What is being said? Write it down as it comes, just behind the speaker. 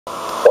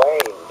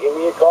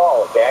me a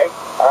call, okay?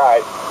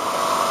 Alright.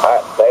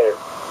 Alright, later.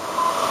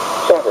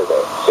 Saturday,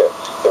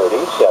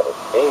 6:37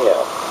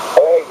 a.m.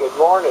 Hey, good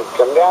morning.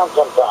 Come down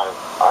sometime.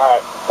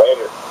 Alright,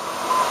 later.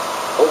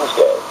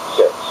 Wednesday,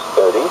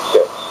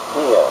 6:36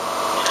 p.m.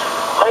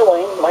 Hi,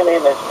 Wayne. My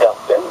name is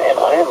Dustin, and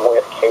I am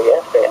with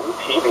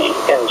KSNF-TV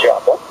in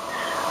Joplin.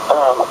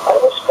 I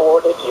was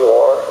forwarded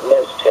your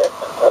news tip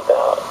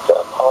about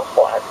a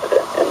possible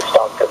accident in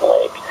Stockton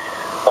Lake.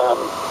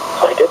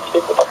 I did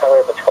speak with the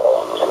Highway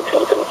Patrol and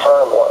can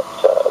confirm what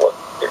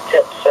your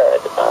tip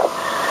said.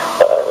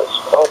 I was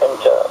hoping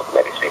to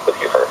maybe speak with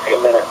you for a few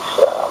minutes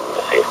to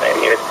see if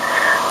maybe you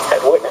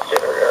had witnessed it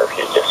or if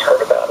you just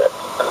heard about it.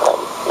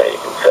 Maybe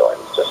you can fill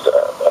in just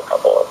a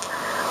couple of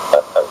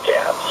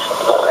gaps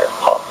if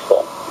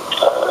possible.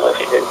 If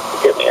you could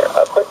give me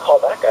a quick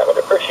call back, I would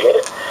appreciate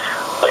it.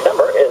 My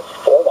number is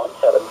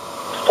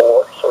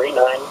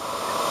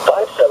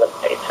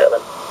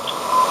 417-439-5787.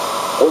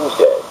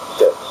 Wednesday,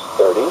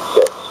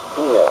 6:36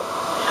 p.m.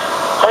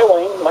 Hi,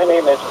 Wayne. My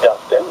name is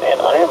Dustin, and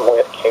I am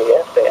with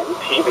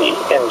KSN-TV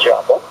in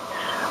Joplin.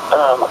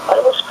 I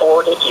was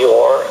forwarded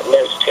your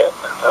news tip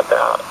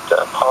about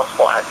a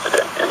possible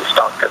accident in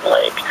Stockton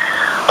Lake.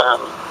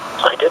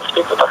 I did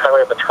speak with the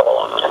Highway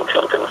Patrol and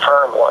can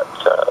confirm what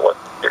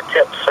your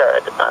tip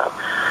said.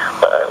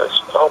 But I was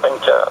hoping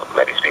to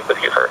maybe speak with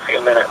you for a few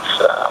minutes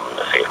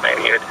to see if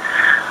maybe you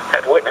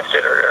had witnessed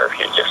it or if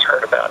you just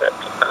heard about it.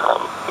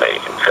 Maybe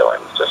you can fill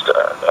in just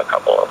a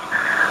couple of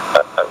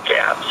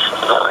gaps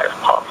if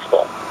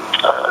possible.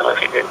 If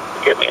you could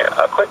give me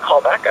a quick call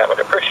back, I would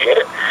appreciate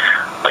it.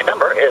 My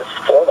number is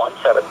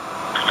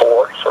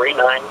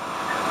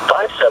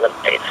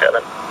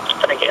 417-439-5787.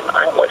 And again,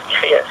 I'm with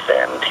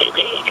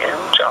KSN-TV in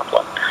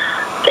Joplin.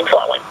 Thanks a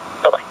lot, Wayne.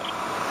 Bye-bye.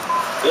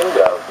 End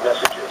of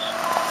messages.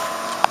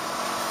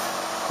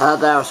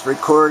 That was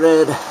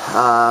recorded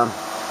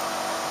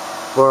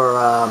for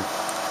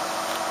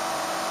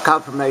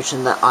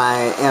confirmation that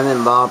I am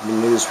involved in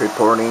news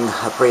reporting,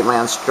 a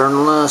freelance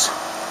journalist,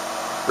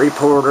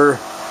 reporter,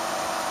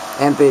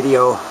 and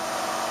video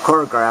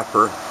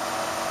choreographer.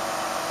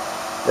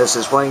 This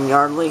is Wayne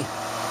Yardley,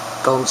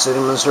 Golden City,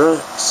 Missouri,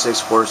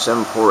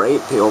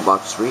 64748, P.O.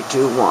 Box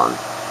 321.